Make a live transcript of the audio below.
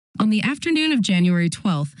On the afternoon of January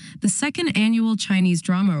 12th, the second annual Chinese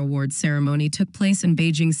Drama Awards ceremony took place in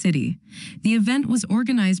Beijing City. The event was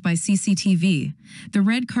organized by CCTV. The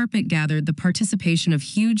red carpet gathered the participation of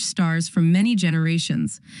huge stars from many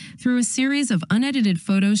generations. Through a series of unedited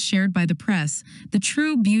photos shared by the press, the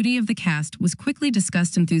true beauty of the cast was quickly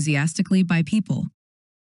discussed enthusiastically by people.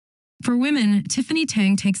 For women, Tiffany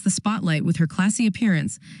Tang takes the spotlight with her classy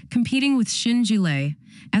appearance, competing with Xin.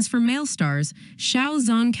 As for male stars,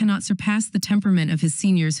 XiaoZhan cannot surpass the temperament of his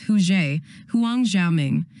seniors Huang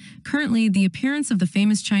Xiaoming. Currently, the appearance of the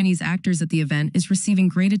famous Chinese actors at the event is receiving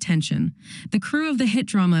great attention. The crew of the hit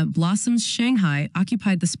drama Blossoms Shanghai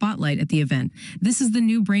occupied the spotlight at the event. This is the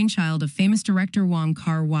new brainchild of famous director Wang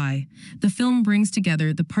Kar-wai. The film brings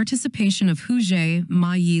together the participation of Hu Zhe,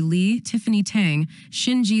 Ma Yi Li, Tiffany Tang,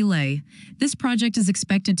 Xin. This project is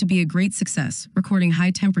expected to be a great success, recording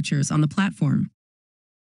high temperatures on the platform.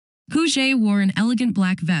 Hu Zhe wore an elegant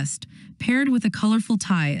black vest, paired with a colorful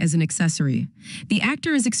tie as an accessory. The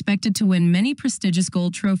actor is expected to win many prestigious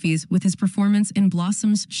gold trophies with his performance in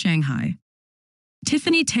Blossoms Shanghai.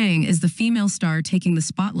 Tiffany Tang is the female star taking the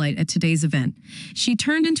spotlight at today's event. She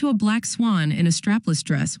turned into a black swan in a strapless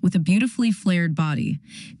dress with a beautifully flared body.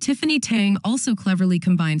 Tiffany Tang also cleverly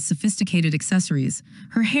combined sophisticated accessories.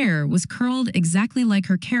 Her hair was curled exactly like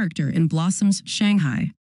her character in Blossoms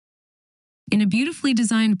Shanghai. In a beautifully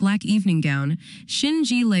designed black evening gown,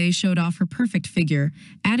 Xin showed off her perfect figure,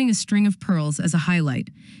 adding a string of pearls as a highlight.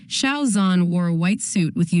 XiaoZhan wore a white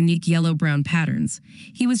suit with unique yellow-brown patterns.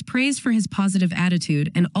 He was praised for his positive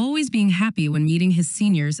attitude and always being happy when meeting his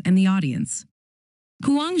seniors and the audience.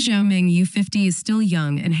 Huang Xiaoming U50 is still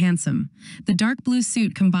young and handsome. The dark blue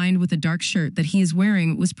suit combined with a dark shirt that he is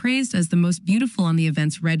wearing was praised as the most beautiful on the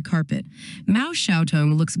event's red carpet. Mao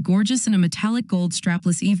Xiaotong looks gorgeous in a metallic gold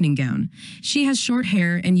strapless evening gown. She has short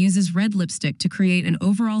hair and uses red lipstick to create an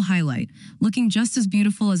overall highlight, looking just as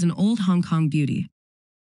beautiful as an old Hong Kong beauty.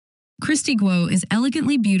 Christy Guo is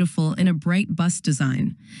elegantly beautiful in a bright bust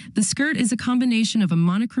design. The skirt is a combination of a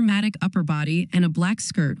monochromatic upper body and a black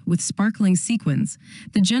skirt with sparkling sequins.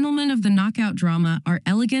 The gentlemen of the knockout drama are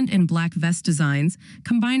elegant in black vest designs,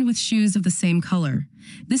 combined with shoes of the same color.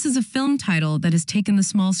 This is a film title that has taken the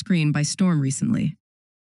small screen by storm recently.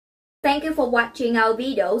 Thank you for watching our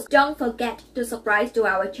videos. Don't forget to subscribe to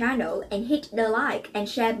our channel and hit the like and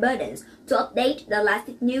share buttons to update the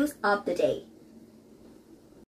latest news of the day.